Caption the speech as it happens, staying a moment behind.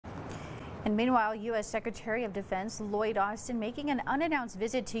And meanwhile, U.S. Secretary of Defense Lloyd Austin making an unannounced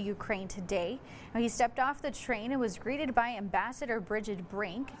visit to Ukraine today. Now, he stepped off the train and was greeted by Ambassador Bridget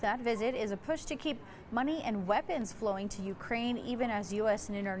Brink. That visit is a push to keep money and weapons flowing to Ukraine, even as U.S.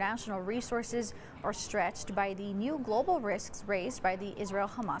 and international resources are stretched by the new global risks raised by the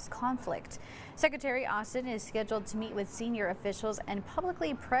Israel-Hamas conflict. Secretary Austin is scheduled to meet with senior officials and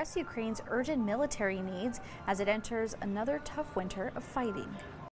publicly press Ukraine's urgent military needs as it enters another tough winter of fighting.